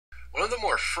One of the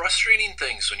more frustrating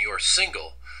things when you are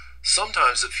single,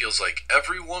 sometimes it feels like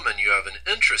every woman you have an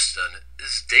interest in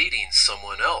is dating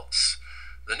someone else.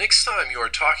 The next time you are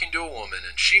talking to a woman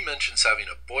and she mentions having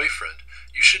a boyfriend,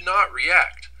 you should not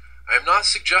react. I am not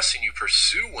suggesting you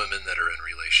pursue women that are in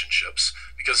relationships,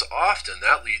 because often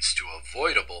that leads to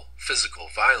avoidable physical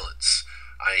violence.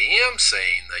 I am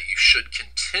saying that you should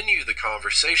continue the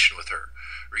conversation with her,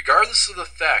 regardless of the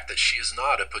fact that she is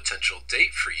not a potential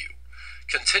date for you.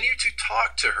 Continue to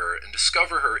talk to her and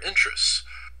discover her interests,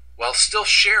 while still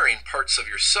sharing parts of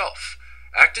yourself.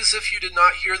 Act as if you did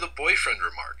not hear the boyfriend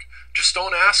remark. Just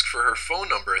don't ask for her phone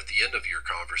number at the end of your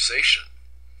conversation.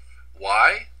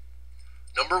 Why?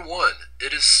 Number one,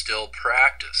 it is still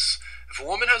practice. If a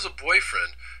woman has a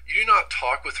boyfriend, you do not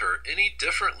talk with her any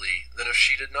differently than if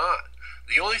she did not.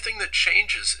 The only thing that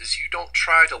changes is you don't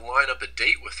try to line up a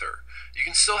date with her. You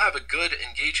can still have a good,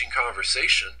 engaging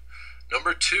conversation.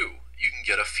 Number two, you can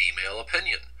get a female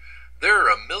opinion. There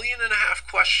are 1.5 million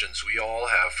questions we all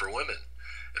have for women,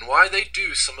 and why they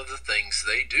do some of the things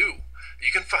they do.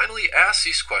 You can finally ask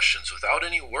these questions without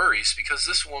any worries because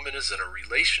this woman is in a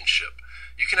relationship.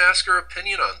 You can ask her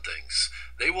opinion on things.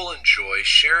 They will enjoy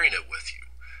sharing it with you.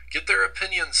 Get their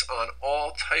opinions on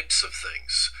all types of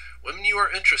things. Women you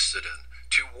are interested in,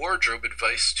 to wardrobe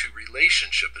advice to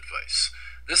relationship advice.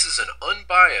 This is an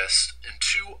unbiased and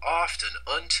too often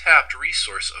untapped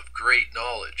resource of great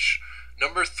knowledge.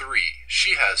 Number three,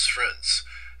 she has friends.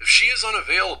 If she is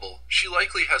unavailable, she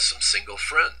likely has some single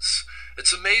friends.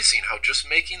 It's amazing how just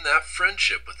making that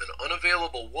friendship with an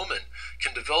unavailable woman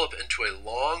can develop into a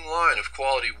long line of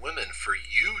quality women for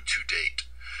you to date.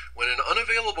 When an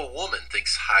unavailable woman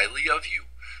thinks highly of you,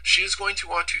 she is going to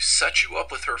want to set you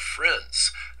up with her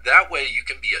friends. That way you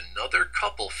can be another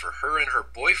couple for her and her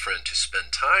boyfriend to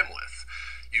spend time with.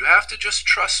 You have to just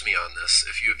trust me on this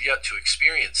if you have yet to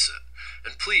experience it.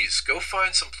 And please, go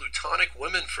find some platonic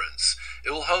women friends.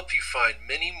 It will help you find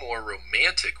many more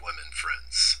romantic women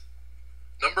friends.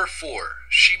 Number four,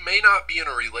 she may not be in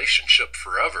a relationship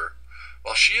forever.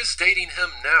 While she is dating him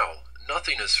now,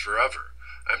 nothing is forever.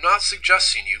 I'm not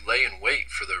suggesting you lay in wait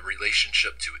for the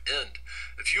relationship to end.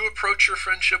 If you approach your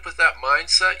friendship with that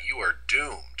mindset, you are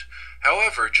doomed.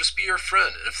 However, just be her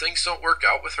friend, and if things don't work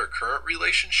out with her current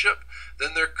relationship,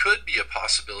 then there could be a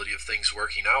possibility of things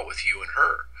working out with you and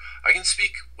her. I can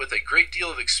speak with a great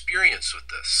deal of experience with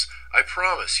this. I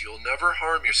promise you will never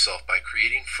harm yourself by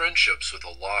creating friendships with a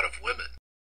lot of women.